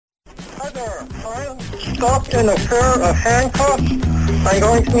Hi there. I'm stuck in a pair of handcuffs. I'm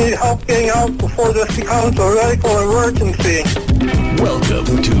going to need help getting out before this becomes a medical emergency.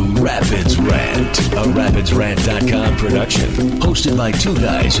 Welcome to Rapids Rant, a RapidsRant.com production, hosted by two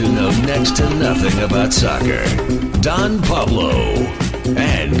guys who know next to nothing about soccer, Don Pablo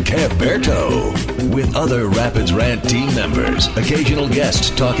and Keberto, with other Rapids Rant team members, occasional guests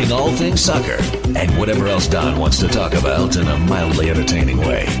talking all things soccer, and whatever else Don wants to talk about in a mildly entertaining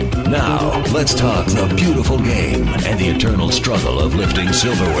way. Now, let's talk the beautiful game and the eternal struggle of lifting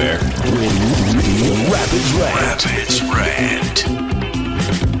silverware with Rapids Rant. Rapids Rant.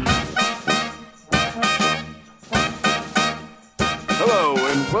 Hello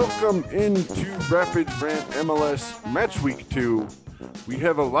and welcome into Rapids Rant MLS Match Week 2. We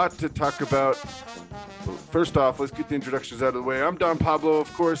have a lot to talk about. First off, let's get the introductions out of the way. I'm Don Pablo,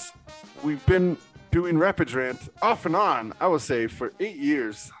 of course. We've been doing Rapids Rant off and on, I would say, for 8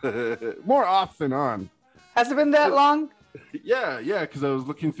 years. More off than on. Has it been that long? Yeah, because I was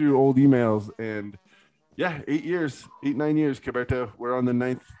looking through old emails and 8 years, 9 years, Keberto. We're on the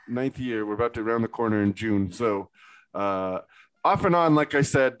ninth year. We're about to round the corner in June. So off and on, like I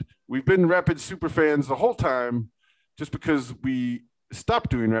said, we've been Rapids super fans the whole time. Just because we stopped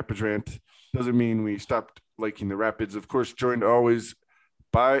doing Rapids Rant doesn't mean we stopped liking the Rapids. Of course, joined always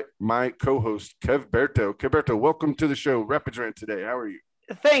by my co-host, Keberto. Keberto, welcome to the show, Rapids Rant today. How are you?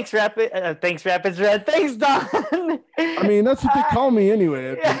 Thanks, Rapids Rant. Thanks, Don. I mean, that's what they call me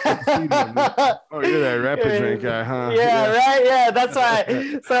anyway. Oh, you're that Rapids Rant guy, huh? Yeah, right. Yeah, that's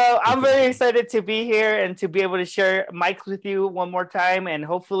why. So I'm very excited to be here and to be able to share mics with you one more time, and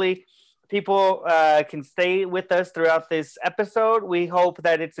hopefully people can stay with us throughout this episode. We hope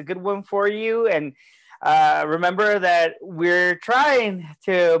that it's a good one for you. And remember that we're trying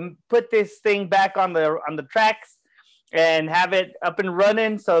to put this thing back on the tracks and have it up and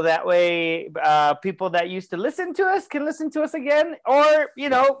running, so that way people that used to listen to us can listen to us again. Or,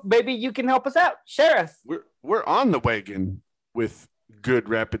 maybe you can help us out. Share us. We're on the wagon with good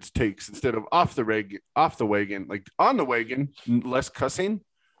Rapids takes instead of off the wagon. Like on the wagon, less cussing,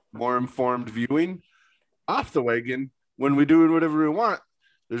 more informed viewing. Off the wagon, when we do whatever we want,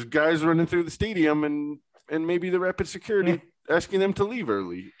 there's guys running through the stadium and maybe the Rapids security asking them to leave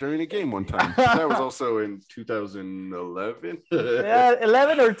early during a game one time. That was also in 2011.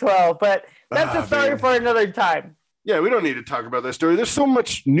 11 or 12, but that's a story for another time. Yeah, we don't need to talk about that story. There's so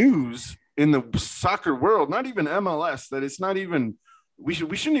much news in the soccer world, not even MLS, that it's not even we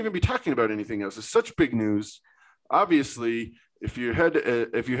shouldn't even be talking about anything else. It's such big news. Obviously, if you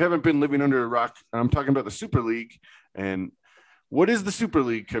haven't been living under a rock, I'm talking about the Super League. And what is the Super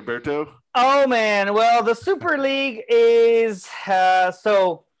League, Keberto? Oh man, well, the Super League is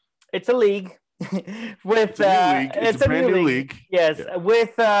so it's a league with it's a brand new league. Yes, yeah.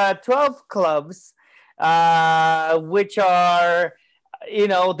 With 12 clubs, which are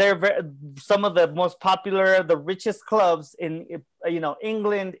they're some of the most popular, the richest clubs in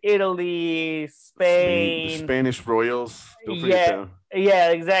England, Italy, Spain, the Spanish Royals. Don't forget them.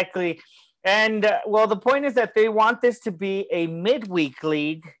 Yeah, exactly. And the point is that they want this to be a midweek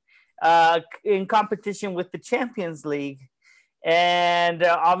league in competition with the Champions League. And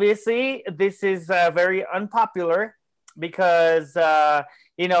obviously, this is very unpopular because,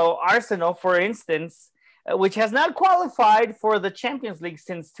 Arsenal, for instance, which has not qualified for the Champions League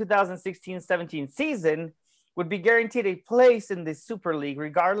since 2016-17 season, would be guaranteed a place in the Super League,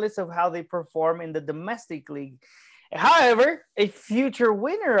 regardless of how they perform in the domestic league. However, a future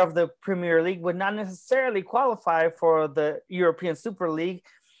winner of the Premier League would not necessarily qualify for the European Super League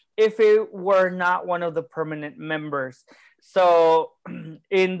if it were not one of the permanent members. So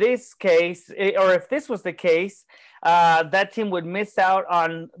in this case, or if this was the case, that team would miss out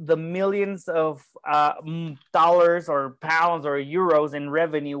on the millions of dollars or pounds or euros in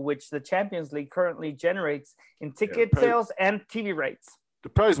revenue, which the Champions League currently generates in ticket sales and TV rights. The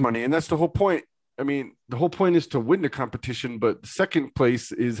prize money, and that's the whole point. I mean, the whole point is to win the competition, but the second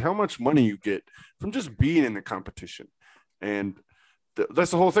place is how much money you get from just being in the competition. And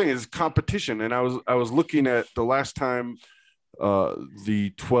that's the whole thing, is competition. And I was looking at the last time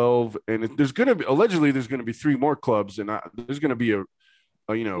the 12, and there's going to be, allegedly there's going to be 3 more clubs, and there's going to be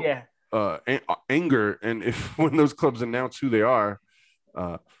anger. And if when those clubs announce who they are,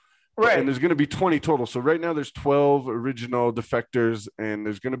 right. And there's going to be 20 total. So right now there's 12 original defectors, and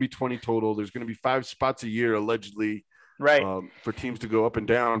there's going to be 20 total. There's going to be 5 spots a year, allegedly, right, for teams to go up and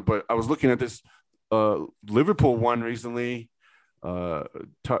down. But I was looking at this. Liverpool won recently.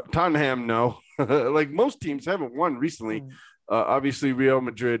 Tottenham, no. Like most teams haven't won recently. Obviously, Real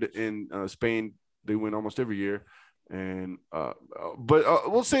Madrid in Spain, they win almost every year. And but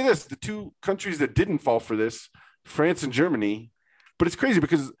we'll say this: the two countries that didn't fall for this, France and Germany. But it's crazy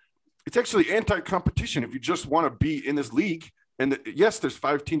because it's actually anti-competition if you just want to be in this league. And yes, there's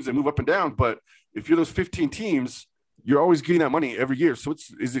 5 teams that move up and down, but if you're those 15 teams, you're always getting that money every year. So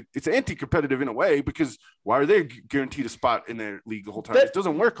it's anti-competitive in a way, because why are they guaranteed a spot in their league the whole time? It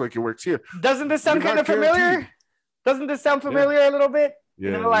doesn't work like it works here. Doesn't this sound kind of familiar? Doesn't this sound familiar a little bit?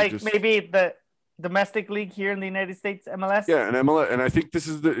 Yeah, like maybe the domestic league here in the United States, MLS. Yeah, and MLS, and I think this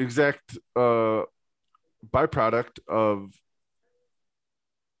is the exact byproduct of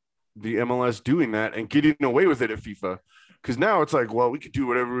the MLS doing that and getting away with it at FIFA. Because now it's like, well, we could do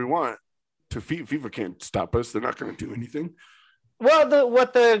whatever we want to FIFA. FIFA can't stop us. They're not going to do anything. Well,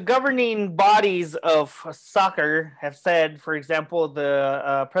 what the governing bodies of soccer have said, for example,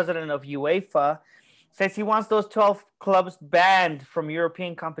 the president of UEFA says he wants those 12 clubs banned from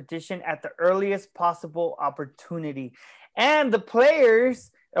European competition at the earliest possible opportunity. And the players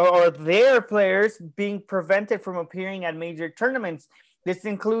or their players being prevented from appearing at major tournaments. This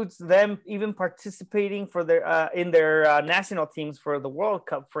includes them even participating for their in their national teams for the World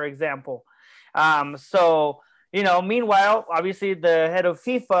Cup, for example. So, meanwhile, obviously the head of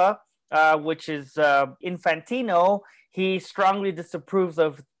FIFA, which is Infantino, he strongly disapproves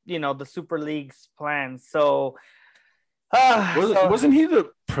of, the Super League's plans. So, wasn't he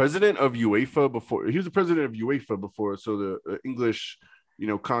the president of UEFA before? He was the president of UEFA before. So the English,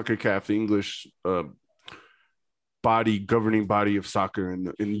 CONCACAF, the English governing body of soccer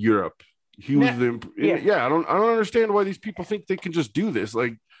in Europe. He was I don't understand why these people think they can just do this.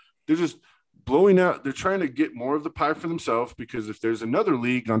 Like, they're just blowing out. They're trying to get more of the pie for themselves, because if there's another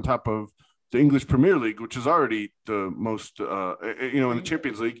league on top of the English Premier League, which is already the most, in the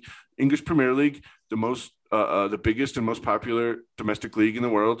Champions League, English Premier League, the most, the biggest and most popular domestic league in the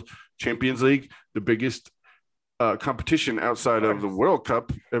world, Champions League, the biggest competition outside of the World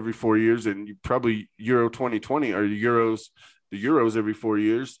Cup every 4 years, and probably Euro 2020 or the Euros every 4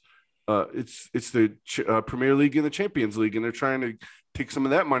 years. It's the Premier League and the Champions League, and they're trying to take some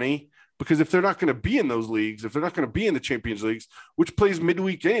of that money, because if they're not going to be in those leagues, if they're not going to be in the Champions Leagues, which plays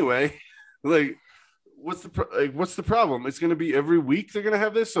midweek anyway, like, what's the problem? It's going to be every week they're going to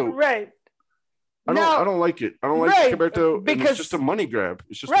have this. So right. I don't like it. I don't like it, Roberto, because it's just a money grab.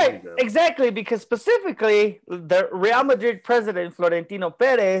 It's just a money grab. Exactly, because specifically the Real Madrid president Florentino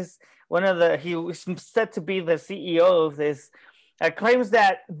Perez, he was said to be the CEO of this, claims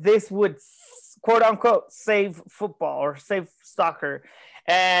that this would, quote unquote, save football or save soccer.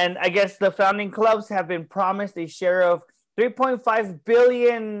 And I guess the founding clubs have been promised a share of 3.5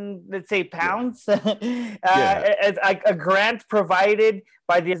 billion, let's say, pounds, as a grant provided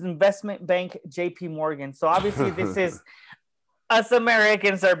by the investment bank JP Morgan. So obviously this is us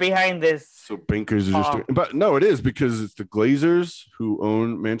Americans are behind this. So bankers are just but no, it is, because it's the Glazers who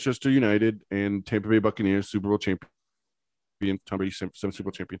own Manchester United and Tampa Bay Buccaneers, Super Bowl champion, Tom Brady, 7 Super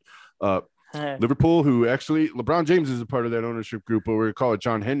Bowl champion. Liverpool, who actually LeBron James is a part of that ownership group, or we call it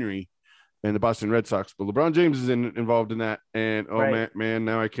John Henry, and the Boston Red Sox. But LeBron James is involved in that. And man,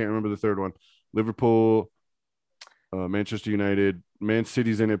 now I can't remember the third one. Liverpool, Manchester United, Man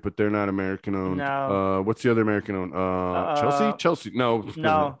City's in it, but they're not American owned. No. What's the other American owned? Chelsea.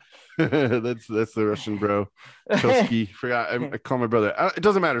 No. that's the Russian bro. Chelsea. Forgot. I call my brother. It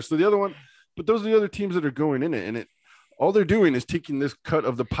doesn't matter. So the other one, but those are the other teams that are going in it, and all they're doing is taking this cut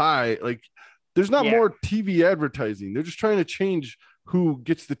of the pie. Like, there's not more TV advertising. They're just trying to change who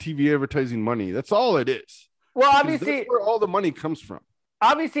gets the TV advertising money. That's all it is. Well, obviously, that's where all the money comes from.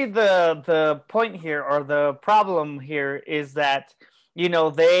 Obviously, the point here, or the problem here, is that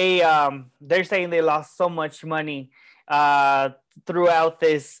they're saying they lost so much money throughout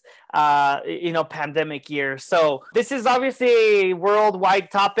this pandemic year. So this is obviously a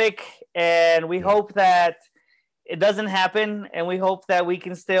worldwide topic, and we hope that it doesn't happen, and we hope that we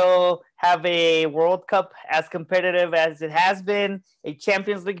can still have a World Cup as competitive as it has been, a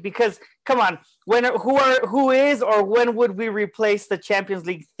Champions League. Because come on, who is or when would we replace the Champions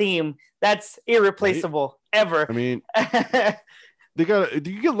League theme? That's irreplaceable ever. I mean,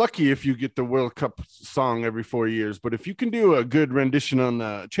 you get lucky if you get the World Cup song every 4 years, but if you can do a good rendition on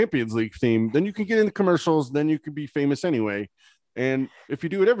the Champions League theme, then you can get in the commercials. Then you could be famous anyway. And if you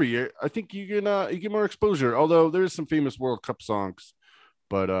do it every year, I think you get more exposure. Although there is some famous World Cup songs,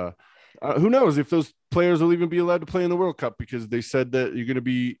 but who knows if those players will even be allowed to play in the World Cup, because they said that you're going to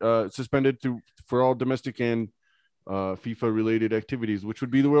be suspended for all domestic and FIFA related activities, which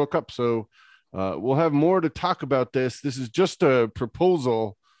would be the World Cup. So we'll have more to talk about this. This is just a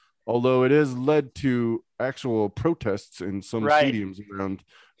proposal, although it has led to actual protests in some stadiums around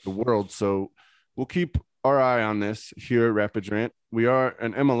the world. So we'll keep our eye on this here at Rapids Rant. We are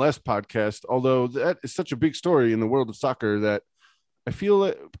an MLS podcast, although that is such a big story in the world of soccer that I feel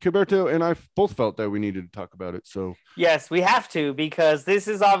that Gilberto and I both felt that we needed to talk about it. So yes, we have to, because this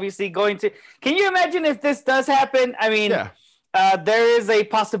is obviously going to. Can you imagine if this does happen? I mean, there is a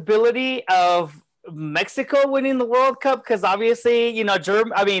possibility of Mexico winning the World Cup, because obviously,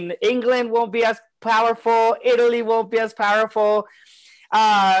 England won't be as powerful. Italy won't be as powerful.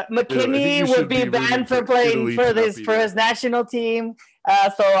 McKinney would be banned for playing for his national team.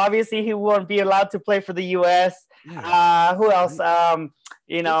 So obviously he won't be allowed to play for the U.S. Yeah. Who else? I'm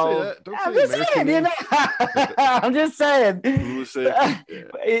just saying. I'm just saying.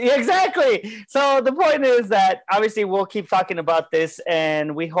 Exactly. So the point is that obviously we'll keep talking about this,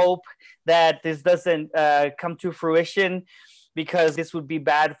 and we hope that this doesn't come to fruition, because this would be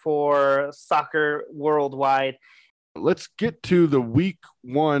bad for soccer worldwide. Let's get to the week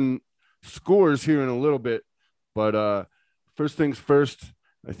 1 scores here in a little bit. But first things first,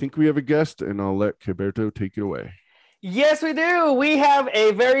 I think we have a guest, and I'll let Gilberto take it away. Yes, we do. We have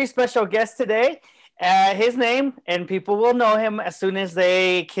a very special guest today. His name, and people will know him as soon as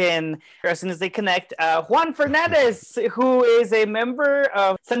they connect. Juan Fernandez, who is a member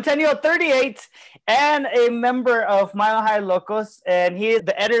of Centennial 38 and a member of Mile High Locos, and he is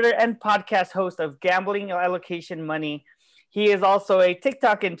the editor and podcast host of Gambling Allocation Money. He is also a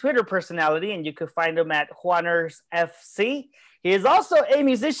TikTok and Twitter personality, and you can find him at Juaners FC. He is also a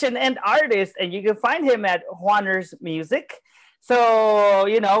musician and artist, and you can find him at Juaners Music. So,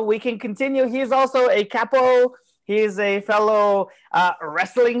 we can continue. He's also a capo. He's a fellow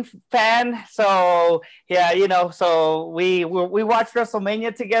wrestling fan. So, so we watched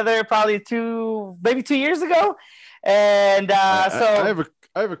WrestleMania together probably 2 years ago. And I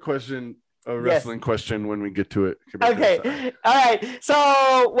have a question, a wrestling question when we get to it. Okay. All right.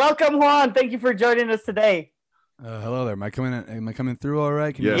 So, welcome, Juan. Thank you for joining us today. Hello there. Am I coming through all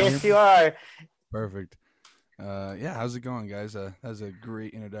right? Yes, you are. Perfect. How's it going, guys? That was a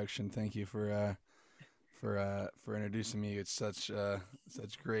great introduction. Thank you for introducing me. It's such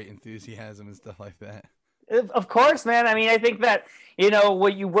great enthusiasm and stuff like that. Of course, man. I mean, I think that,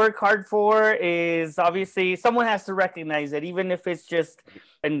 what you work hard for is obviously someone has to recognize it, even if it's just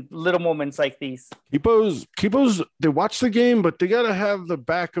in little moments like these. Keepos, they watch the game, but they got to have the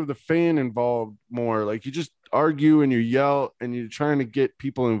back of the fan involved more. Like, you just argue and you yell and you're trying to get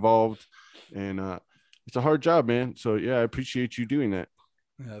people involved, and it's a hard job, man. So yeah, I appreciate you doing that.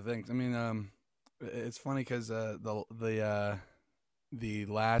 Yeah, thanks. I mean, it's funny because the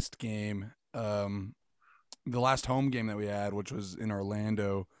last game, the last home game that we had, which was in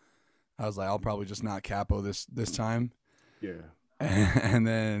Orlando, I was like, I'll probably just not capo this time. Yeah. And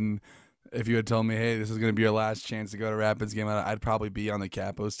then if you had told me, hey, this is going to be your last chance to go to Rapids game, I'd probably be on the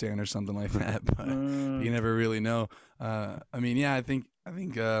capo stand or something like that. But you never really know. I think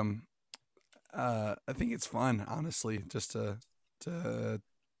it's fun, honestly, just to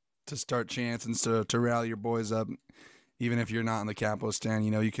start chants and to rally your boys up. Even if you're not in the capo stand,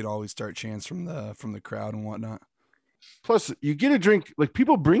 you could always start chants from the crowd and whatnot. Plus, you get a drink. Like,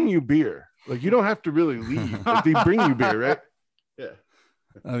 people bring you beer. Like, you don't have to really leave. Like, they bring you beer, right? Yeah.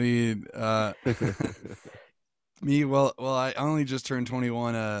 I mean, I only just turned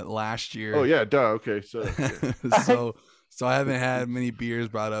 21 last year. Oh yeah, duh. Okay, so yeah. So I haven't had many beers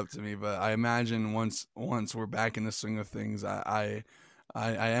brought up to me, but I imagine once we're back in the swing of things, I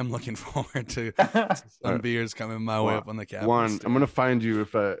am looking forward to some beers coming my way up on the cap. Juan, I'm gonna find you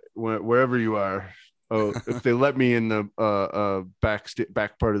wherever you are. Oh, if they let me in the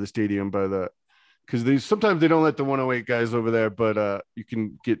back part of the stadium, because sometimes they don't let the 108 guys over there, but you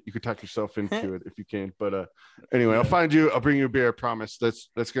can talk yourself into it if you can. But anyway, I'll find you. I'll bring you a beer. I promise.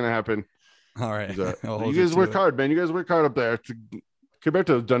 That's gonna happen. All right. You guys work hard, man. You guys work hard up there.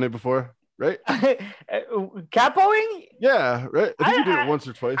 Gilberto's done it before, right? Capoing? Yeah, right. I think you did it once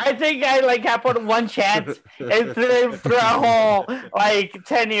or twice. I think I capoed one chance and through a whole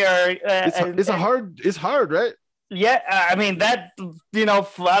 10-year. It's hard, right? Yeah, I mean that. I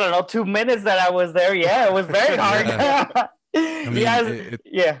don't know, 2 minutes that I was there. Yeah, it was very hard.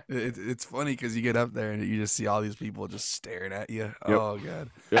 It's funny because you get up there and you just see all these people just staring at you. Yep. Oh god,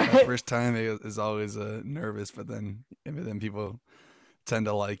 yep. First time is always nervous, but then people tend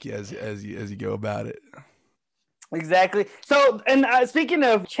to like you as you go about it. Exactly. So, and speaking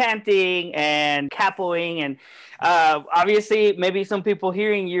of chanting and capoing, and obviously, maybe some people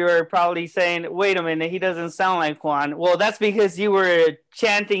hearing you are probably saying, "Wait a minute, he doesn't sound like Juan." Well, that's because you were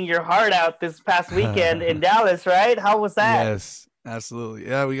chanting your heart out this past weekend in Dallas, right? How was that? Yes, absolutely.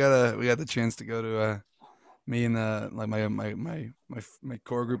 Yeah, we got the chance to go to me and my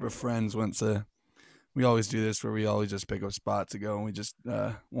core group of friends went to we always do this where we always just pick up spots to go, and we just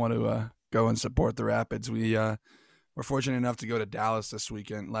want to go and support the Rapids. We're fortunate enough to go to Dallas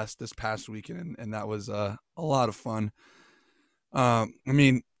this past weekend, and that was a lot of fun. I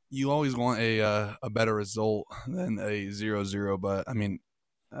mean, you always want a better result than a 0-0, but I mean,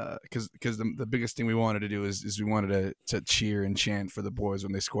 because the biggest thing we wanted to do is we wanted to cheer and chant for the boys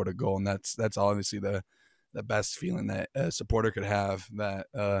when they scored a goal, and that's obviously the best feeling that a supporter could have. That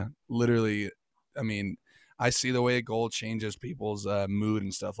literally, I mean, I see the way a goal changes people's mood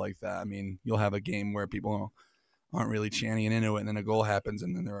and stuff like that. I mean, you'll have a game where people aren't really chanting into it, and then a goal happens,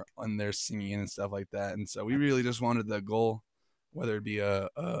 and then they're singing and stuff like that. And so we really just wanted the goal, whether it be a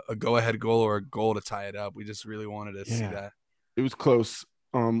go-ahead goal or a goal to tie it up. We just really wanted to see that. It was close.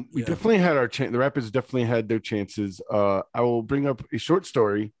 We definitely had our chance. The Rapids definitely had their chances. I will bring up a short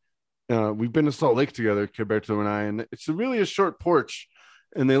story. We've been to Salt Lake together, Gilberto and I, and it's really a short porch.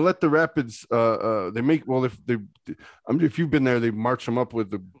 And they let the Rapids. If you've been there, they march them up with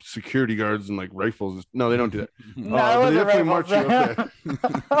the security guards and like rifles. No, they don't do that. No, they definitely march you up there.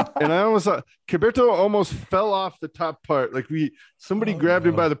 And I almost thought Gilberto almost fell off the top part. Like somebody grabbed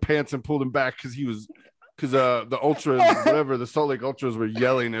him by the pants and pulled him back because the Ultras, whatever, the Salt Lake Ultras were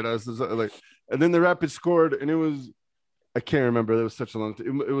yelling at us. And then the Rapids scored, and it was, I can't remember. That was such a long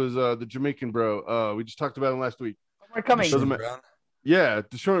time. It was the Jamaican bro. We just talked about him last week. We're coming. Yeah,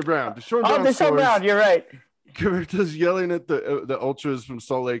 Deshaun Brown. Deshaun Brown, you're right. Gilberto's yelling at the Ultras from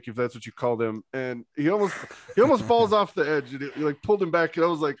Salt Lake, if that's what you call them, and he almost falls off the edge. And he like pulled him back, and I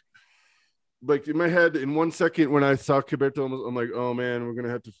was like in my head, in 1 second when I saw Gilberto, I'm like, oh man, we're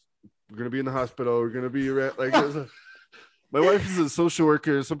gonna be in the hospital. We're gonna be like. My wife is a social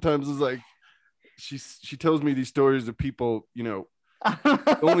worker. Sometimes it's like she tells me these stories of people,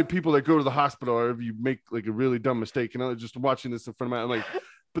 the only people that go to the hospital are if you make like a really dumb mistake. And I was just watching this in front of I'm like,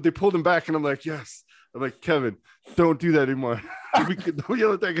 but they pulled him back, and I'm like, yes. I'm like, Kevin, don't do that anymore. Don't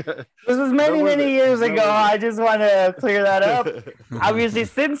yell at that guy. This was many years ago. I just want to clear that up. Obviously,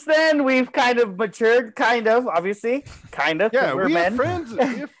 since then we've kind of matured. Obviously. Yeah, we have friends.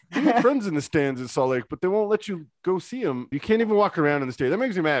 We have friends in the stands in Salt Lake, but they won't let you go see them. You can't even walk around in the stadium. That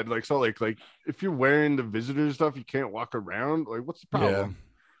makes me mad. Like Salt Lake, like if you're wearing the visitor stuff, you can't walk around. Like, what's the problem?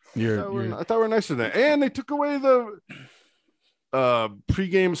 Yeah, I thought we're nicer than that. And they took away the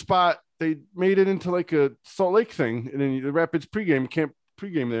pregame spot. They made it into like a Salt Lake thing, and then the Rapids pregame can't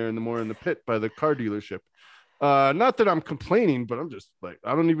pregame there in the pit by the car dealership. Not that I'm complaining, but I'm just like,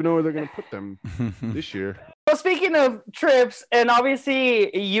 I don't even know where they're going to put them this year. Well, speaking of trips, and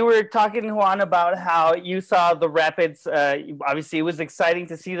obviously you were talking, Juan, about how you saw the Rapids. Obviously, it was exciting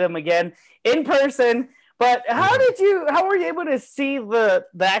to see them again in person. But how were you able to see the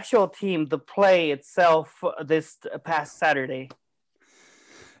actual team, the play itself this past Saturday?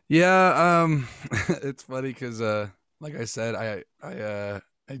 Yeah, it's funny because, like I said, I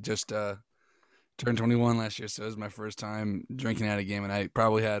just turned 21 last year, so it was my first time drinking at a game, and I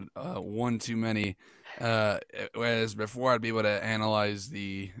probably had one too many. Whereas before, I'd be able to analyze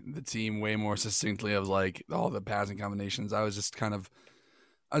the team way more succinctly of like all the passing combinations. I was just kind of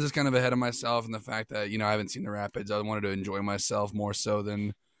ahead of myself in the fact that I haven't seen the Rapids. I wanted to enjoy myself more so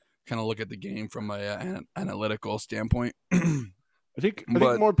than kind of look at the game from an analytical standpoint. I think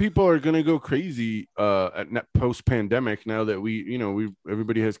more people are going to go crazy at post pandemic now that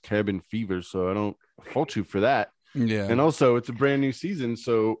everybody has cabin fever. So I don't fault you for that. Yeah. And also it's a brand new season.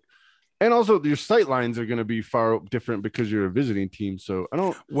 So, and also your sight lines are going to be far different because you're a visiting team. So I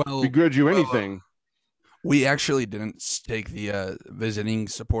don't begrudge you anything. We actually didn't take the visiting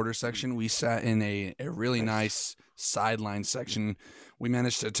supporter section. We sat in a really nice sideline section. We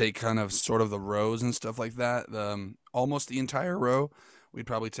managed to take kind of sort of the rows and stuff like that. Almost the entire row. We'd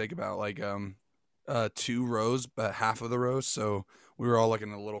probably take about like 2 rows, but half of the rows. So we were all like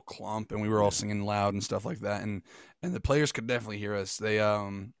in a little clump, and we were all singing loud and stuff like that. And the players could definitely hear us. We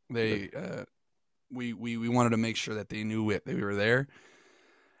wanted to make sure that they knew that we were there.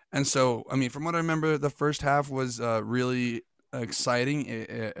 And so, I mean, from what I remember, the first half was really exciting.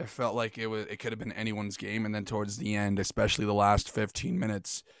 It felt like it could have been anyone's game. And then towards the end, especially the last 15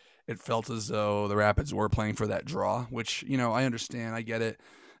 minutes, it felt as though the Rapids were playing for that draw, which, I understand. I get it.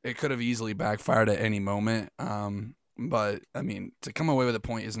 It could have easily backfired at any moment. But, I mean, to come away with a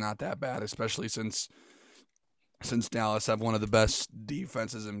point is not that bad, especially since Dallas have one of the best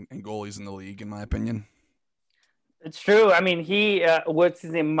defenses and goalies in the league, in my opinion. It's true. I mean, what's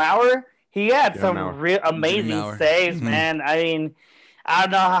his name, Maurer? He had some real amazing saves, man. I mean, I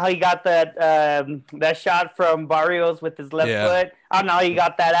don't know how he got that shot from Barrios with his left foot. I don't know how he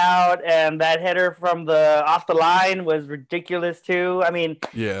got that out, and that header from off the line was ridiculous too. I mean,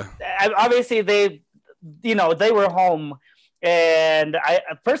 yeah. Obviously they were home. And I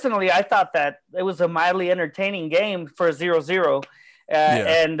thought that it was a mildly entertaining game for a 0-0.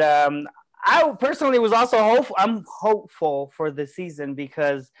 And I personally was also hopeful. I'm hopeful for the season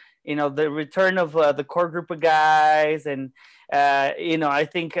because, the return of the core group of guys. And, I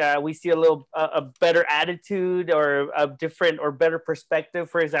think we see a better attitude or a different or better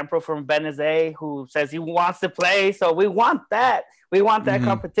perspective, for example, from Benazé, who says he wants to play. So we want that. We want that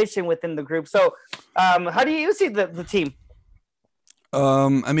competition within the group. So how do you see the team?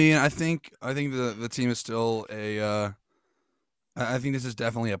 I mean, I think the team is still I think this is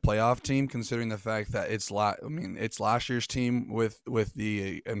definitely a playoff team, considering the fact that it's last year's team with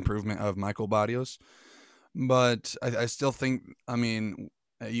the improvement of Michael Barrios. But I still think, I mean,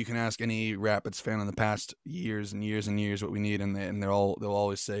 you can ask any Rapids fan in the past years and years and years what we need, and they'll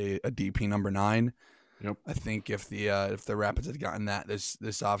always say a DP number 9. Yep. I think if the Rapids had gotten that this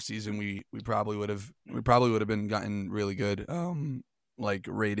offseason, we probably would have been gotten really good like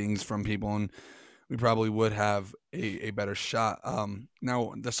ratings from people, and we probably would have a better shot.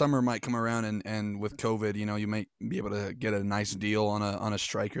 Now the summer might come around, and with COVID, you might be able to get a nice deal on a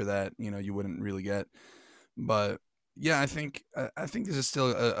striker that you wouldn't really get. But yeah, I think this is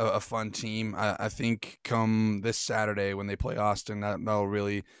still a fun team. I think come this Saturday when they play Austin, that'll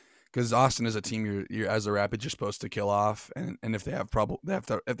really, because Austin is a team you're as a Rapid you're supposed to kill off, and if they have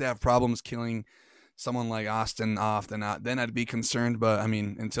if they have problems killing someone like Austin off, then I'd be concerned. But I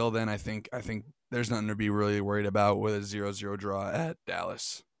mean, until then, I think there's nothing to be really worried about with a 0-0 draw at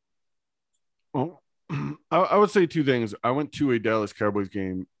Dallas. Well, I would say two things. I went to a Dallas Cowboys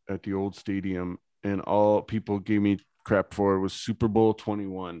game at the old stadium, and all people gave me crap for was Super Bowl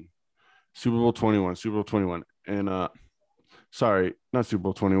 21. And sorry, not Super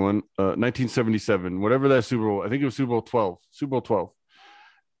Bowl 21, 1977, whatever that Super Bowl. I think it was Super Bowl 12.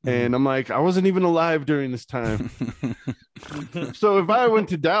 And I'm like, I wasn't even alive during this time. So if I went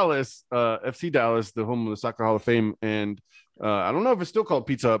to Dallas, FC Dallas, the home of the Soccer Hall of Fame, and I don't know if it's still called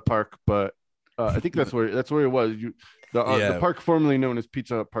Pizza Hut Park, but I think that's where it was. The park formerly known as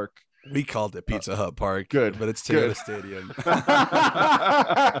Pizza Hut Park. We called it Pizza Hut Park. Good, but it's Toyota Stadium.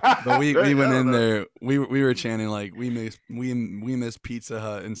 But we went in there. We were chanting like we miss Pizza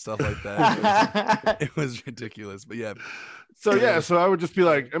Hut and stuff like that. It was ridiculous. But yeah. So I would just be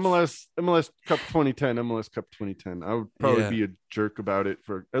like MLS Cup 2010, MLS Cup 2010. I would probably be a jerk about it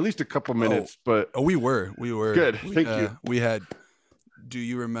for at least a couple minutes. But we were good. Thank you. We had. Do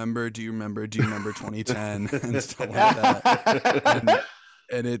you remember 2010 and stuff like that.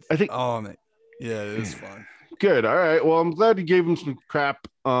 And it, it was fun. Good. All right. Well, I'm glad you gave him some crap.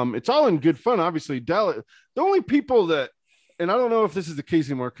 It's all in good fun, obviously. Dallas, the only people that, and I don't know if this is the case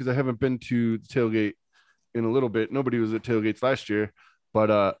anymore because I haven't been to the tailgate in a little bit. Nobody was at tailgates last year,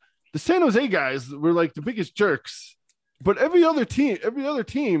 but the San Jose guys were like the biggest jerks. But every other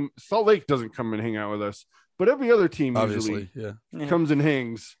team, Salt Lake doesn't come and hang out with us, but every other team usually comes and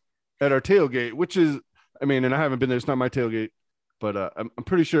hangs at our tailgate, which is, I mean, and I haven't been there. It's not my tailgate. But I'm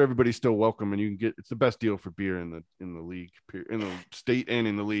pretty sure everybody's still welcome, and you can get, it's the best deal for beer in the league, in the state and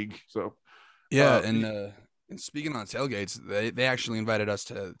in the league. So and speaking on tailgates, they actually invited us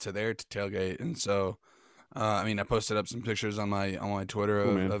to their tailgate, and so I mean, I posted up some pictures on my Twitter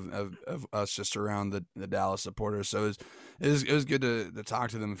of us just around the Dallas supporters. So it was good to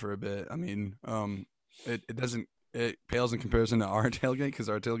talk to them for a bit. I mean, it pales in comparison to our tailgate, because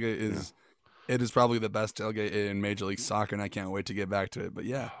our tailgate is. Yeah. It is probably the best tailgate in Major League Soccer, and I can't wait to get back to it. But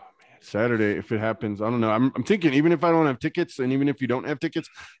yeah, Saturday, if it happens, I don't know. I'm thinking, even if I don't have tickets, and even if you don't have tickets,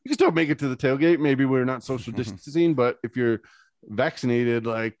 you can still make it to the tailgate. Maybe we're not social distancing, but if you're vaccinated,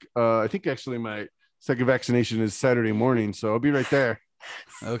 like I think actually my second vaccination is Saturday morning, so I'll be right there.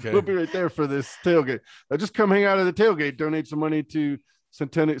 Okay, we'll be right there for this tailgate. I'll just come hang out at the tailgate, donate some money to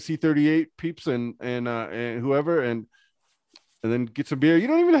Centennial C38 peeps and whoever, and then get some beer. You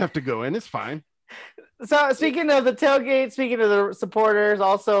don't even have to go in. It's fine. So speaking of the tailgate, speaking of the supporters,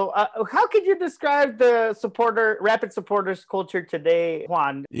 also, how could you describe the Rapid supporters culture today,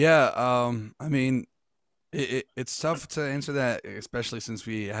 Juan? Yeah, I mean, it's tough to answer that, especially since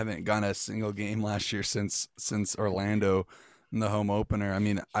we haven't gotten a single game last year since Orlando in the home opener. I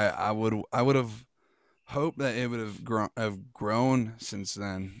mean, I would have hoped that it would have grown since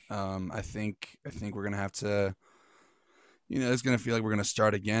then. I think we're gonna have to. It's going to feel like we're going to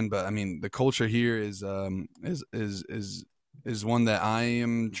start again, but I mean, the culture here is one that I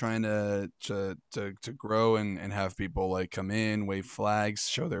am trying to grow and have people like come in, wave flags,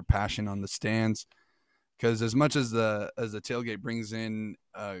 show their passion on the stands. Because as much as the tailgate brings in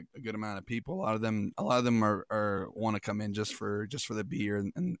a good amount of people, a lot of them are want to come in just for the beer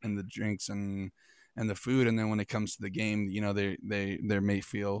and the drinks and and the food, and then when it comes to the game, they may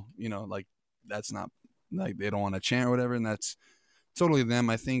feel, like that's not, like they don't want to chant or whatever, and that's totally them.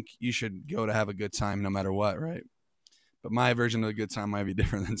 I think you should go to have a good time no matter what, right? But my version of a good time might be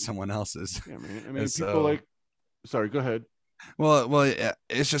different than someone else's. Yeah, man. I mean, So- people like. Sorry, go ahead. Well, yeah,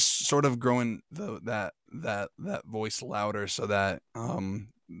 it's just sort of growing that voice louder, so that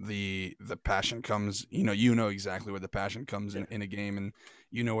the passion comes. You know exactly where the passion comes in a game, and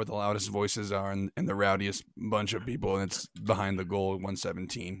you know where the loudest voices are, and the rowdiest bunch of people, and it's behind the goal at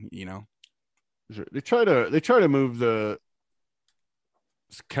 117. Sure. They try to move the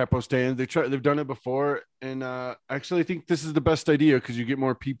capo stand. They've done it before, and actually I think this is the best idea because you get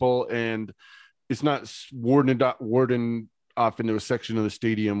more people, and it's not wardened off into a section of the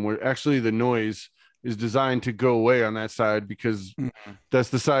stadium where actually the noise is designed to go away on that side, because that's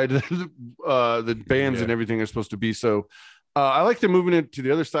the side the bands and everything are supposed to be. So I like them moving it to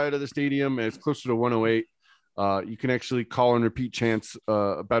the other side of the stadium, and it's closer to 108. You can actually call and repeat chants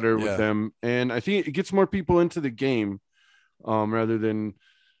better with them, and I think it gets more people into the game rather than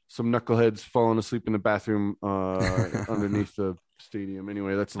some knuckleheads falling asleep in the bathroom underneath the stadium.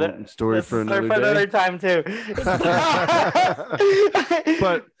 Anyway, that's a story for another time too.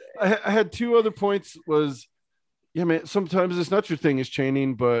 But I had two other points. Was, yeah, man, sometimes it's not your thing is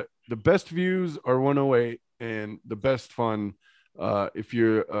chanting, but the best views are 108, and the best fun if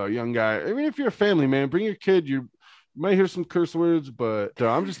you're a young guy. I mean, if you're a family, man, bring your kid. You might hear some curse words, but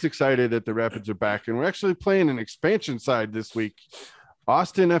I'm just excited that the Rapids are back, and we're actually playing an expansion side this week.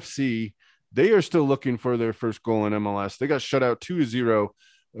 Austin FC, they are still looking for their first goal in MLS. They got shut out 2-0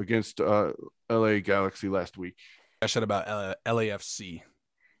 against LA Galaxy last week. I said about LAFC.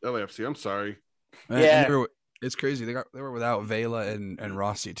 LAFC, I'm sorry. Yeah. It's crazy. They were without Vela and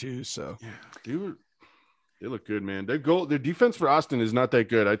Rossi too. So yeah, they look good, man. Their defense for Austin is not that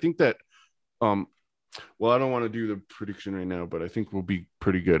good. I think that well, I don't want to do the prediction right now, but I think we'll be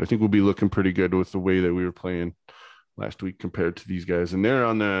pretty good. I think we'll be looking pretty good with the way that we were playing last week compared to these guys. And they're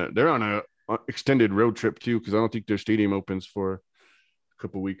on a extended road trip too, because I don't think their stadium opens for a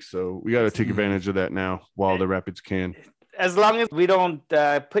couple weeks. So we got to take advantage of that now while the Rapids can. As long as we don't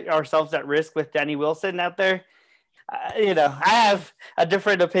put ourselves at risk with Danny Wilson out there, I have a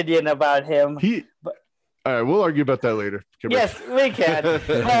different opinion about him. All right, we'll argue about that later. Yes, we can. Do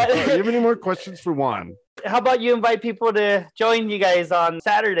you have any more questions for Juan? How about you invite people to join you guys on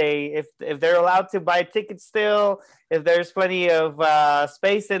Saturday if they're allowed to buy tickets still, if there's plenty of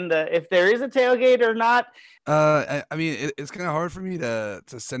space if there is a tailgate or not? I mean, it's kind of hard for me to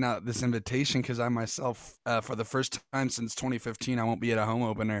send out this invitation because I myself, for the first time since 2015, I won't be at a home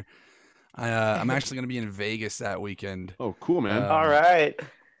opener. I'm actually going to be in Vegas that weekend. Oh, cool, man. All right.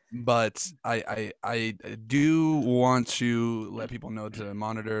 But I do want to let people know to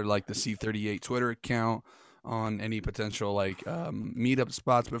monitor like the C38 Twitter account on any potential meetup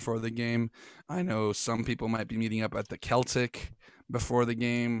spots before the game. I know some people might be meeting up at the Celtic before the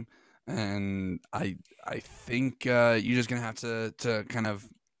game, and I think you're just gonna have to kind of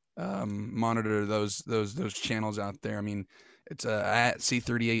monitor those channels out there. I mean, it's at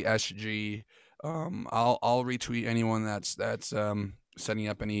C38SG. I'll retweet anyone that's setting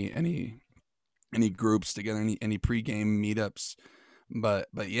up any groups together, any pregame meetups, but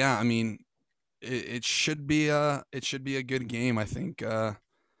yeah, I mean, it should be a good game. I think the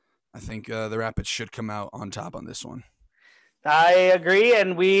Rapids should come out on top on this one. I agree,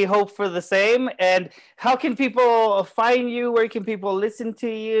 and we hope for the same. And how can people find you? Where can people listen to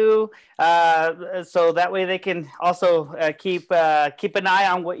you? So that way they can also keep an eye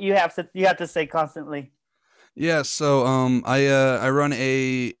on what you have to say constantly. Yeah, so I run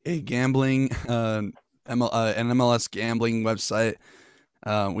a gambling an MLS gambling website.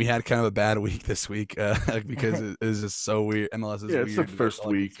 We had kind of a bad week this week because it is just so weird. MLS is weird. It's the first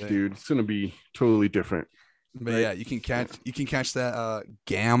week, dude. It's gonna be totally different. But yeah, you can catch that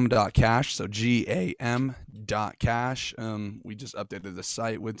gam.cash, so GAM.cash. We just updated the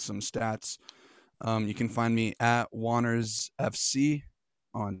site with some stats. You can find me at Warners FC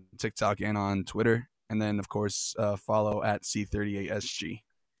on TikTok and on Twitter. And then, of course, follow at C38SG.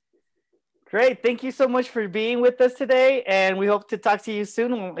 Great. Thank you so much for being with us today. And we hope to talk to you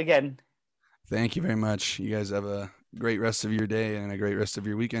soon again. Thank you very much. You guys have a great rest of your day and a great rest of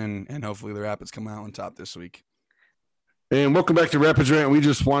your weekend. And hopefully the Rapids come out on top this week. And welcome back to Rapids Rant. We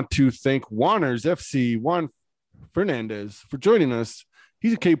just want to thank Warners FC, Juan Fernandez, for joining us.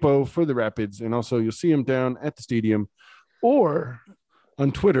 He's a capo for the Rapids. And also you'll see him down at the stadium or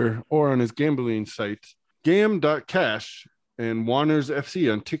on Twitter or on his gambling site, gam.cash, and Warners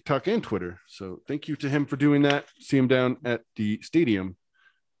FC on TikTok and Twitter. So thank you to him for doing that. See him down at the stadium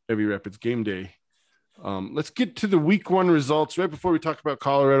every Rapids game day. Let's get to the week 1 results right before we talk about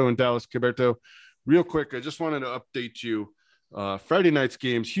Colorado and Dallas. Gilberto, real quick, I just wanted to update you. Friday night's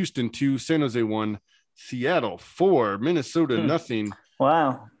games: Houston 2, San Jose 1, Seattle 4, Minnesota nothing.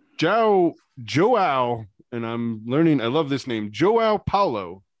 Wow. Joao, and I'm learning. I love this name, Joao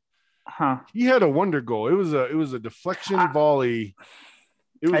Paulo. Huh. He had a wonder goal. It was a deflection volley.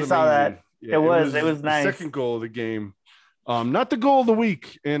 It was I saw amazing. that. Yeah, it was nice. The second goal of the game. Not the goal of the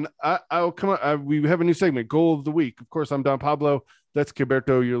week. And I'll come on. We have a new segment, goal of the week. Of course, I'm Don Pablo. That's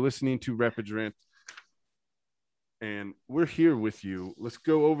Gilberto. You're listening to Rapids Rant. And we're here with you. Let's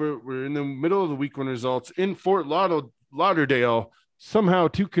go over. We're in the middle of the week 1 results in Fort Lauderdale. Somehow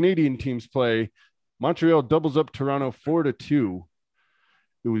 2 Canadian teams play. Montreal doubles up Toronto 4-2.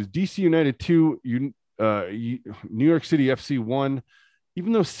 It was DC United 2, New York City FC 1.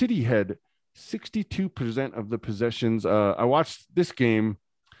 Even though City had 62% of the possessions. I watched this game,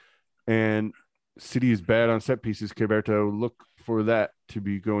 and City is bad on set pieces, Gilberto. Look for that to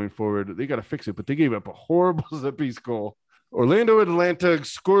be going forward. They got to fix it, but they gave up a horrible set piece goal. Orlando Atlanta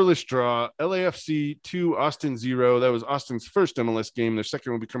scoreless draw. LAFC 2, Austin 0. That was Austin's first MLS game. Their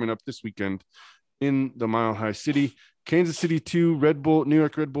second will be coming up this weekend in the Mile High City. Kansas City 2, New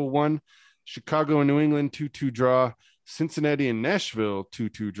York Red Bull 1. Chicago and New England 2-2 draw. Cincinnati and Nashville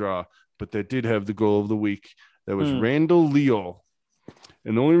 2-2 draw. But that did have the goal of the week. That was Randall Leal.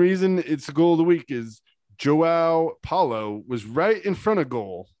 And the only reason it's the goal of the week is Joao Paulo was right in front of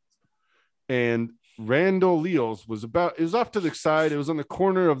goal. And Randall Leal's was off to the side. It was on the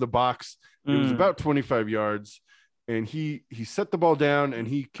corner of the box. It was about 25 yards. And he set the ball down and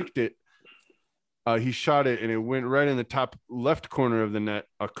he kicked it. He shot it and it went right in the top left corner of the net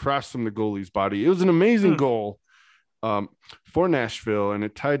across from the goalie's body. It was an amazing goal for Nashville, and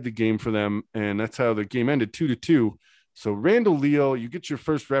it tied the game for them. And that's how the game ended, 2-2. So Randall Leal, you get your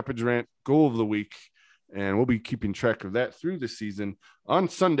first Rapids Rant goal of the week, and we'll be keeping track of that through the season. On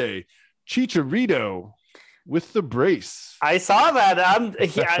Sunday, Chicharito with the brace. I saw that.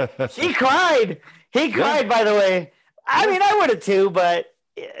 He cried. He cried, by the way. I mean, I would have too, but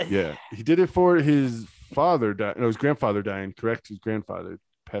yeah, he did it for his father. His grandfather dying. Correct, his grandfather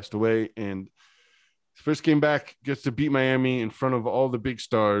passed away, and his first game back gets to beat Miami in front of all the big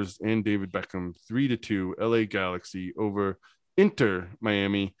stars and David Beckham. 3-2, LA Galaxy over Inter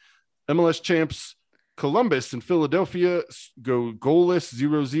Miami. MLS champs Columbus and Philadelphia go goalless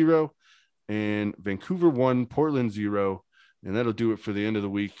 0-0, and Vancouver 1, Portland 0, and that'll do it for the end of the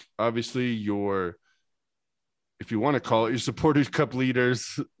week. Obviously, if you want to call it, your Supporters Cup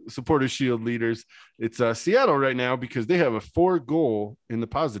leaders, Supporters Shield leaders, it's Seattle right now because they have a 4-goal in the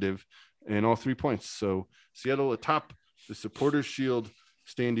positive and all 3 points. So Seattle atop the Supporters Shield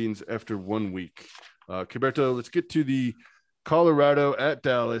standings after 1 week. Gilberto, let's get to the Colorado at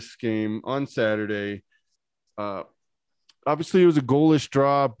Dallas game on Saturday. Obviously, it was a goalless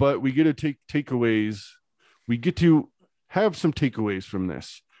draw, but we get to take takeaways. We get to have some takeaways from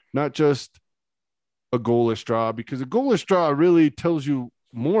this, not just a goalless draw, because a goalless draw really tells you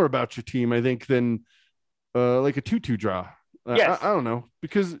more about your team, I think, than like a 2-2 draw. Yes. I don't know,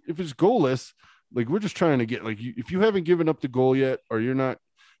 because if it's goalless, like we're just trying to get if you haven't given up the goal yet, or you're not,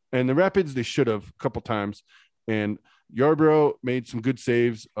 and the Rapids, they should have a couple times, and Yarbrough made some good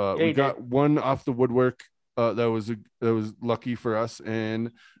saves. We got one off the woodwork that was lucky for us,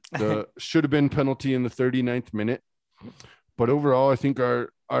 and the should have been penalty in the 39th minute. But overall, I think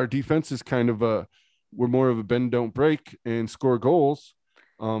our defense is kind of we're more of a bend don't break and score goals.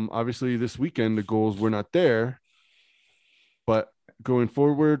 Obviously, this weekend the goals were not there, but going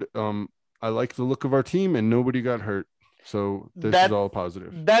forward, I like the look of our team, and nobody got hurt. So this is all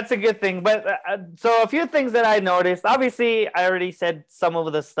positive. That's a good thing. But so a few things that I noticed. Obviously, I already said some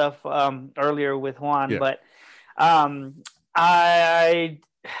of the stuff earlier with Juan, but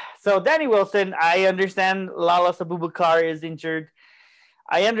so Danny Wilson, I understand Lala Abubakar is injured.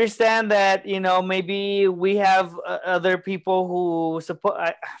 I understand that, maybe we have other people who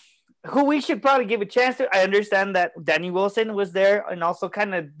we should probably give a chance to. I understand that Danny Wilson was there and also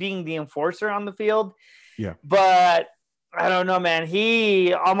kind of being the enforcer on the field. Yeah. But I don't know, man.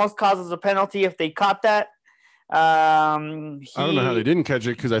 He almost causes a penalty if they caught that. I don't know how they didn't catch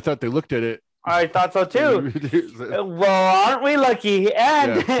it because I thought they looked at it. I thought so too. Well, aren't we lucky?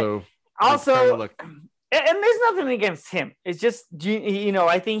 And also, and there's nothing against him. It's just,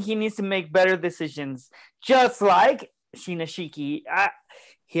 I think he needs to make better decisions. Just like Shinashiki.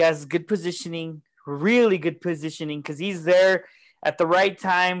 He has good positioning, really good positioning, because he's there at the right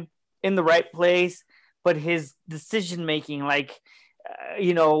time, in the right place. But his decision-making,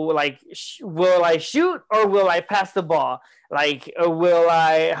 like, will I shoot or will I pass the ball? Like,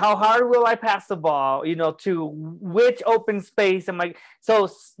 how hard will I pass the ball? To which open space am I? So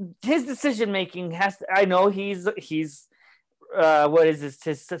his decision making I know he's what is this,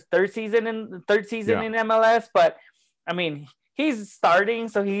 his third season in MLS, but I mean, he's starting,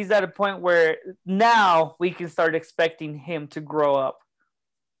 so he's at a point where now we can start expecting him to grow up.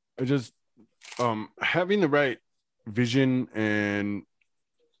 I just having the right vision and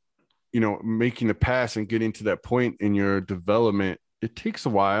making the pass and getting to that point in your development, it takes a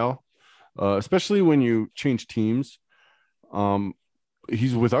while, especially when you change teams.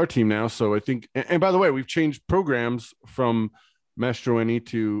 He's with our team now, so I think, and by the way, we've changed programs from Mastroeni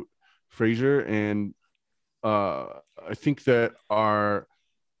to Frazier, and I think that our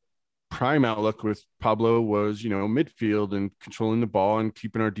prime outlook with Pablo was, midfield and controlling the ball and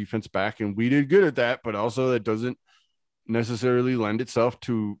keeping our defense back, and we did good at that, but also that doesn't necessarily lend itself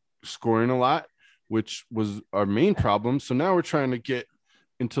to scoring a lot, which was our main problem. So now we're trying to get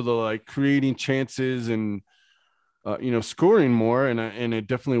into the creating chances and scoring more, and it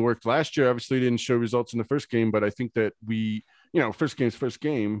definitely worked last year. Obviously it didn't show results in the first game, but I think that we, first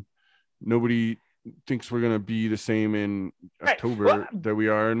game, nobody thinks we're going to be the same in October that we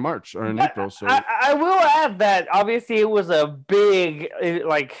are in March or in April. So I will add that obviously it was a big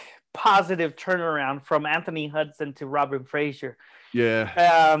positive turnaround from Anthony Hudson to Robin Frazier. Yeah.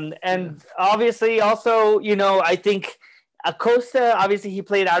 And obviously also, I think Acosta, obviously he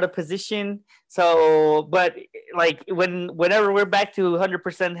played out of position. So, but whenever we're back to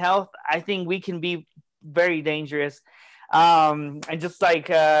 100% health, I think we can be very dangerous. And just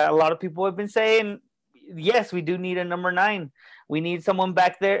a lot of people have been saying, yes, we do need a number 9. We need someone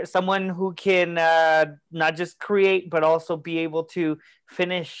back there, someone who can not just create, but also be able to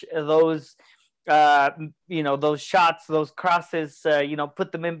finish those those shots, those crosses,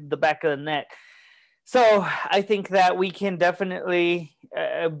 put them in the back of the net. So I think that we can definitely,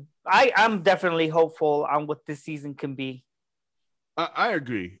 I'm definitely hopeful on what this season can be. I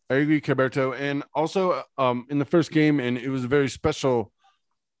agree, Caberto. And also in the first game, and it was a very special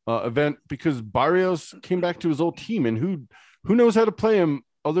event because Barrios came back to his old team, and who knows how to play him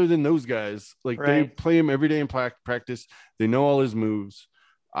other than those guys. They play him every day in practice. They know all his moves.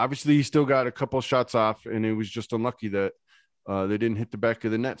 Obviously, he still got a couple shots off, and it was just unlucky that they didn't hit the back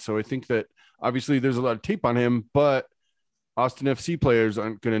of the net. So I think that obviously there's a lot of tape on him, but Austin FC players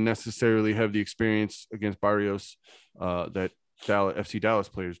aren't going to necessarily have the experience against Barrios that FC Dallas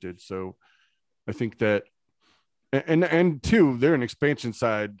players did. So I think that, and two, they're an expansion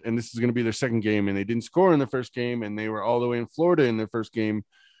side, and this is going to be their second game, and they didn't score in the first game, and they were all the way in Florida in their first game.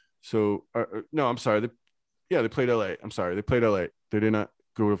 So no, I'm sorry. They played LA. I'm sorry. They played LA. They did not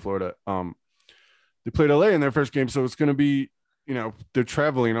go to Florida. They played LA in their first game. So it's going to be, they're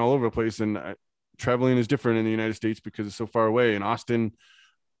traveling all over the place, and traveling is different in the United States because it's so far away. In Austin,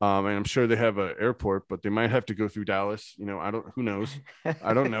 and I'm sure they have an airport, but they might have to go through Dallas. Who knows?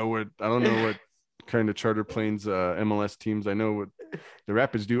 I don't know what kind of charter planes MLS teams. I know what the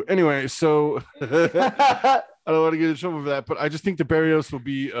Rapids do. Anyway, so I don't want to get in trouble for that, but I just think the Barrios will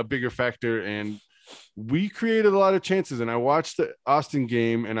be a bigger factor, and we created a lot of chances. And I watched the Austin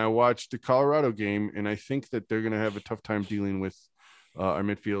game and I watched the Colorado game, and I think that they're going to have a tough time dealing with our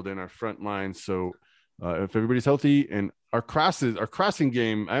midfield and our front line. So if everybody's healthy, and our crossing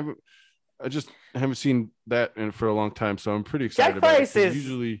game, I just haven't seen that for a long time. So I'm pretty excited about it.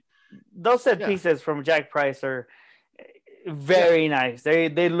 Usually those set pieces from Jack Price are very nice.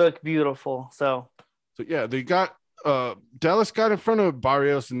 They look beautiful. So yeah, they got Dallas got in front of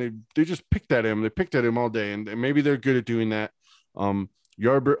Barrios, and they just picked at him. They picked at him all day, and maybe they're good at doing that.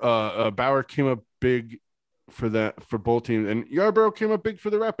 Bauer came up big for both teams, and Yarborough came up big for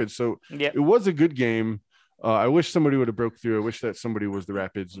the Rapids. So It was a good game. I wish somebody would have broke through. I wish that somebody was the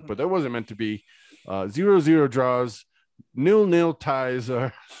Rapids, but that wasn't meant to be. 0-0 draws, 0-0 ties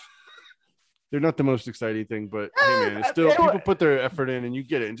are they're not the most exciting thing, but hey man, it's still people put their effort in, and you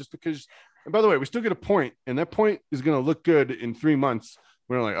get it. And just because, and by the way, we still get a point, and that point is going to look good in 3 months.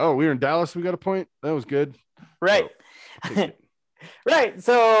 We're like, oh, we were in Dallas, we got a point. That was good, right? So, right.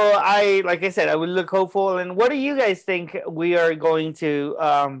 So like I said, I would look hopeful. And what do you guys think we are going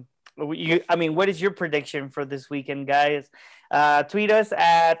to? What is your prediction for this weekend, guys? Tweet us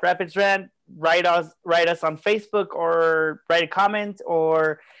at Rapids Rant. Write us on Facebook, or write a comment,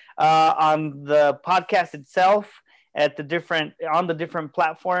 or on the podcast itself on the different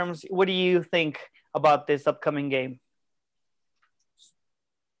platforms. What do you think about this upcoming game?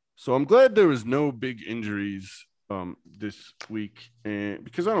 So I'm glad there was no big injuries this week, and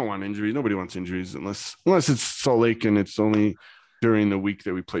because I don't want injuries. Nobody wants injuries unless it's Salt Lake and it's only during the week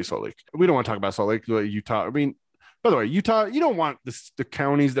that we play Salt Lake. We don't want to talk about Salt Lake, Utah. I mean, by the way, Utah, you don't want the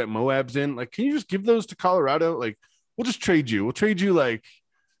counties that Moab's in. Like, can you just give those to Colorado? Like, we'll just trade you. We'll trade you like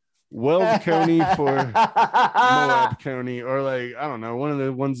Weld County for Moab County, or like, I don't know, one of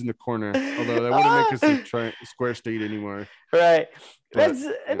the ones in the corner. Although that wouldn't make us a square state anymore. Right. But,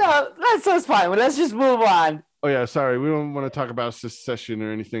 That's fine. Well, let's just move on. Oh yeah, sorry. We don't want to talk about secession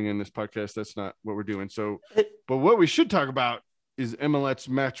or anything in this podcast. That's not what we're doing. So, but what we should talk about is MLS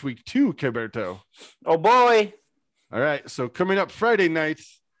Match Week 2, Caberto. Oh boy. All right. So coming up Friday night,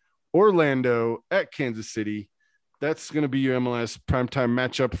 Orlando at Kansas City. That's going to be your MLS primetime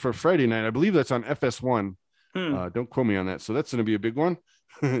matchup for Friday night. I believe that's on FS1. Don't quote me on that. So that's going to be a big one.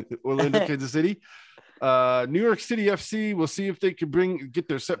 Orlando, Kansas City. New York City FC. We'll see if they can get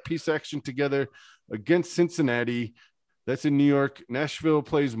their set piece action together against Cincinnati. That's in New York. Nashville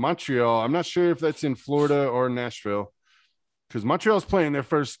plays Montreal. I'm not sure if that's in Florida or Nashville, because Montreal's playing their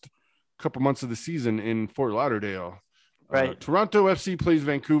first couple months of the season in Fort Lauderdale. Right. Toronto FC plays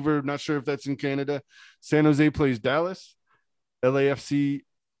Vancouver. Not sure if that's in Canada. San Jose plays Dallas. LAFC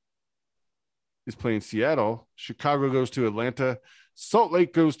is playing Seattle. Chicago goes to Atlanta. Salt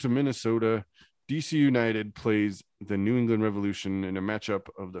Lake goes to Minnesota. DC United plays the New England Revolution in a matchup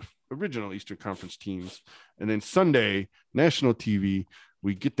of the original Eastern Conference teams. And then Sunday, national TV,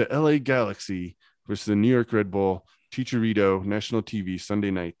 we get the LA Galaxy versus the New York Red Bull. Chicharito, national TV,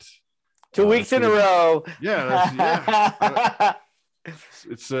 Sunday night. 2 weeks in a row. Yeah.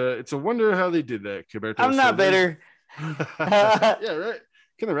 It's a wonder how they did that, Caberto. I'm not bitter. Yeah, right.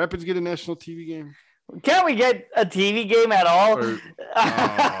 Can the Rapids get a national TV game? Can't we get a TV game at all?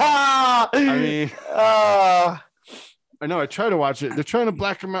 I mean, I know. I try to watch it. They're trying to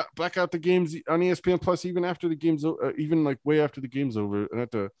black out the games on ESPN Plus, even after the game's even like way after the game's over. I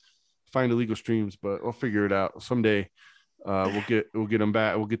have to find illegal streams, but I'll figure it out someday. We'll get them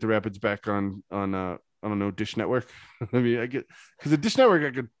back. We'll get the Rapids back on I don't know, Dish Network. I mean, because the Dish Network,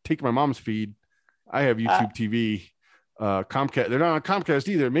 I could take my mom's feed. I have YouTube TV. Comcast, they're not on Comcast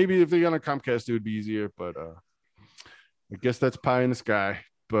either. Maybe if they got on Comcast, it would be easier, but I guess that's pie in the sky.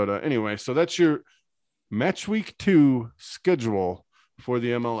 But anyway, so that's your Match Week 2 schedule for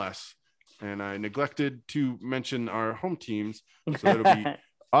the MLS. And I neglected to mention our home teams. So that'll be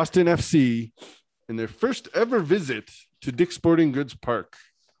Austin FC in their first ever visit to Dick's Sporting Goods Park.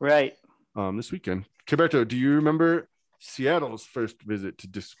 Right. This weekend. Caberto, do you remember Seattle's first visit to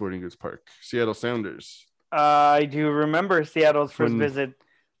Dick's Sporting Goods Park? Seattle Sounders. I do remember Seattle's first visit.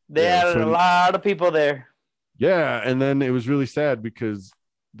 They had a lot of people there. Yeah, and then it was really sad because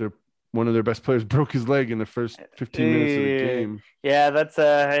one of their best players broke his leg in the first 15 minutes of the game. Yeah, that's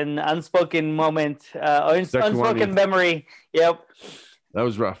an unspoken moment, unspoken memory. Yep. That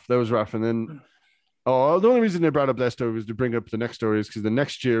was rough. And then, the only reason they brought up that story was to bring up the next story, is because the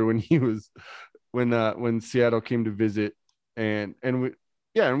next year when Seattle came to visit, and we.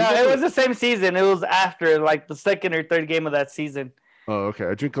 Yeah, it was the same season. It was after like the second or third game of that season. Oh, okay.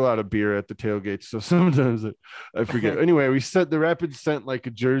 I drink a lot of beer at the tailgate, so sometimes I forget. Anyway, the Rapids sent like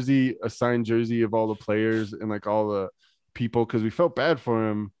a signed jersey of all the players and like all the people, because we felt bad for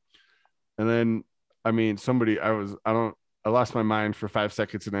him. And then, I mean, I lost my mind for 5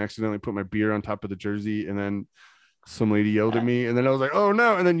 seconds and I accidentally put my beer on top of the jersey, and then some lady yelled at me, and then I was like, "Oh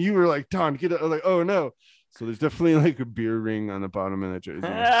no!" And then you were like, "Don, get it!" I was like, "Oh no!" So there's definitely like a beer ring on the bottom of that jersey.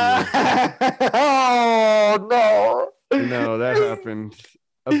 Oh no! No, that happened.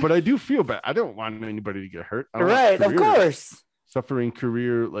 But I do feel bad. I don't want anybody to get hurt. Right, of course. Suffering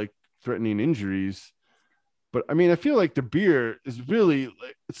career like threatening injuries. But I mean, I feel like the beer is really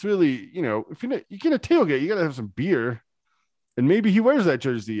if you're gonna tailgate, you gotta have some beer. And maybe he wears that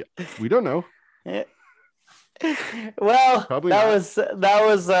jersey. We don't know. Well, Probably that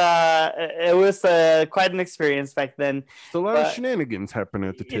was quite an experience back then. A lot of shenanigans happen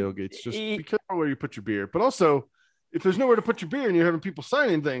at the tailgates. Just be careful where you put your beer. But also, if there's nowhere to put your beer and you're having people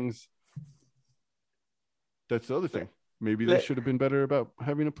signing things, that's the other thing. Maybe they should have been better about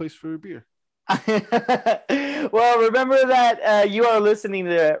having a place for your beer. Well, remember that you are listening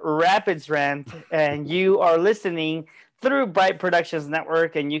to Rapids Rant, and you are listening through Bright Productions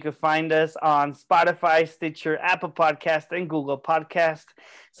Network, and you can find us on Spotify, Stitcher, Apple Podcast, and Google Podcast.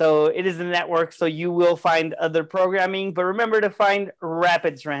 So it is a network, so you will find other programming. But remember to find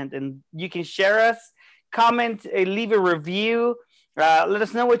Rapids Rant, and you can share us, comment, leave a review. Let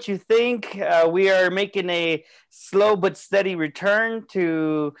us know what you think. We are making a slow but steady return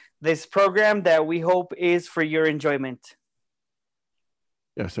to this program that we hope is for your enjoyment.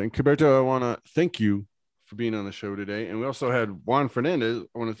 Yes, and Caberto, I want to thank you for being on the show today. And we also had Juan Fernandez.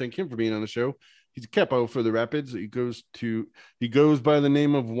 I want to thank him for being on the show. he's a capo for the Rapids. He goes by the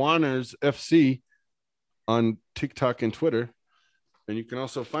name of Wanners FC on TikTok and Twitter. And you can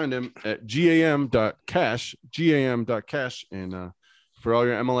also find him at gam.cash. And for all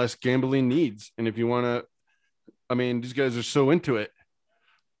your MLS gambling needs. And if you want to, I mean, these guys are so into it.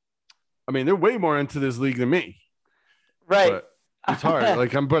 I mean, they're way more into this league than me. Right. But it's hard.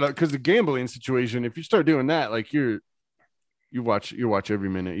 Because the gambling situation, if you start doing that, like you watch every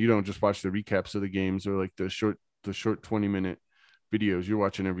minute. You don't just watch the recaps of the games or like the short 20-minute videos. You're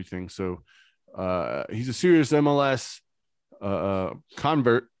watching everything. So he's a serious MLS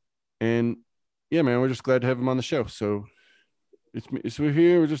convert, and yeah, man, we're just glad to have him on the show. So we're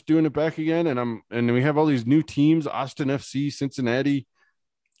here, we're just doing it back again, and we have all these new teams: Austin FC, Cincinnati.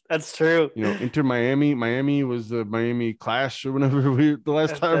 That's true. You know, Inter Miami. Miami was the Miami Clash or whatever the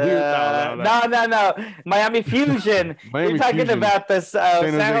last time we were. No. Miami Fusion. You're talking Fusion. About this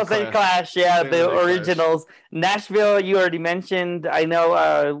San Jose Clash. Yeah, the originals. Clash. Nashville, you already mentioned. I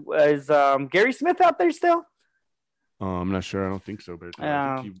know. Is Gary Smith out there still? I'm not sure. I don't think so, but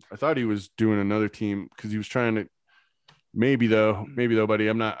I thought he was doing another team because he was trying to. Maybe though, buddy.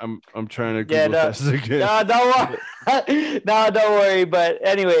 I'm trying to Google this again. No, don't worry. Don't worry. But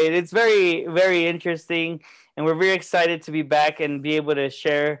anyway, it's very, very interesting, and we're very excited to be back and be able to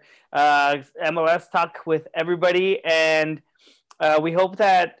share MLS talk with everybody. And we hope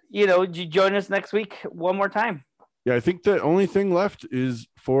that you join us next week one more time. Yeah, I think the only thing left is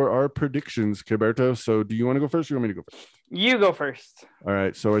for our predictions, Gilberto. So do you want to go first or you want me to go first? You go first. All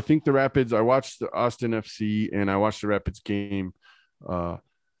right. So I think the Rapids, I watched the Austin FC and I watched the Rapids game.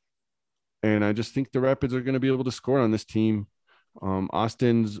 And I just think the Rapids are going to be able to score on this team.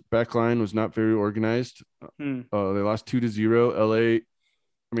 Austin's back line was not very organized. They lost 2-0. LA, I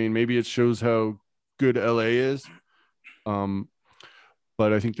mean, maybe it shows how good LA is.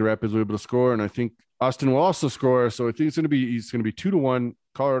 But I think the Rapids will be able to score, and I think Austin will also score. So I think it's going to be 2-1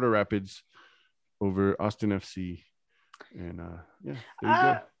 Colorado Rapids over Austin FC. And there you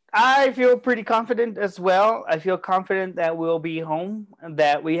go. I feel pretty confident as well. I feel confident that we'll be home,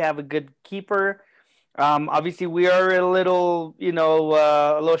 that we have a good keeper. Obviously, we are a little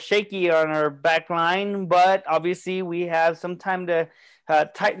shaky on our back line, but obviously we have some time to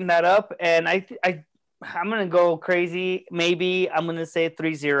tighten that up. And I'm going to go crazy. Maybe I'm going to say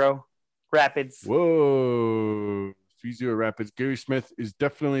 3-0 Rapids. Whoa. 3-0 Rapids. Gary Smith is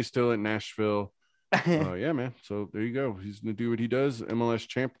definitely still in Nashville. Yeah, man. So there you go. He's going to do what he does. MLS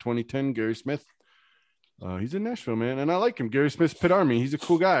champ 2010, Gary Smith. He's in Nashville, man. And I like him. Gary Smith's Pit Army. He's a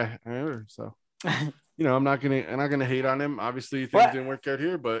cool guy. So, I'm not gonna hate on him. Obviously, things didn't work out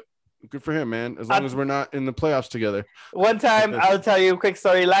here, but good for him, man. As long as we're not in the playoffs together. One time, I'll tell you a quick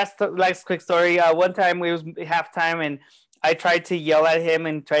story. Last quick story. One time we was halftime, and I tried to yell at him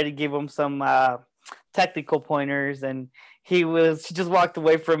and try to give him some technical pointers, and he just walked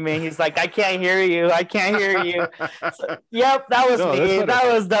away from me. He's like, I can't hear you. So, yep, that was me. That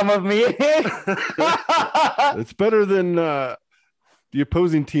was dumb of me. It's better than the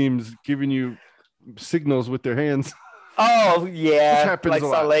opposing teams giving you signals with their hands. Oh, yeah. Which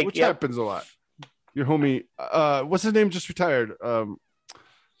happens happens a lot. Your homie, what's his name, just retired?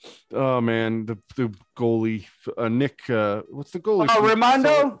 Oh, man, the goalie, Nick. What's the goalie? Oh,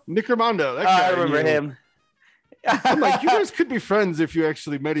 Raimondo? Nick Raimondo. That guy, I remember him. I'm like, you guys could be friends if you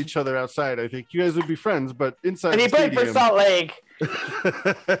actually met each other outside. I think you guys would be friends, but inside. And he played for Salt Lake.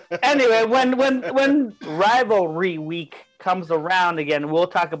 Anyway, when rivalry week comes around again, we'll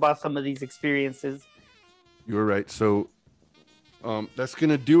talk about some of these experiences. You were right. So that's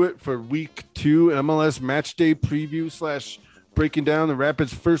gonna do it for week 2 MLS match day preview / breaking down the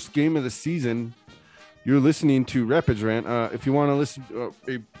Rapids' first game of the season. You're listening to Rapids Rant. If you want to listen to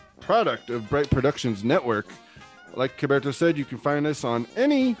a product of Bright Productions Network, like Gilberto said, you can find us on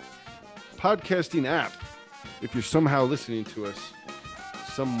any podcasting app. If you're somehow listening to us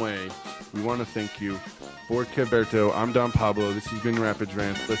some way, we want to thank you. For Gilberto, I'm Don Pablo. This has been Rapids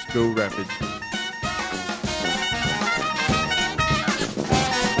Rant. Let's go Rapids.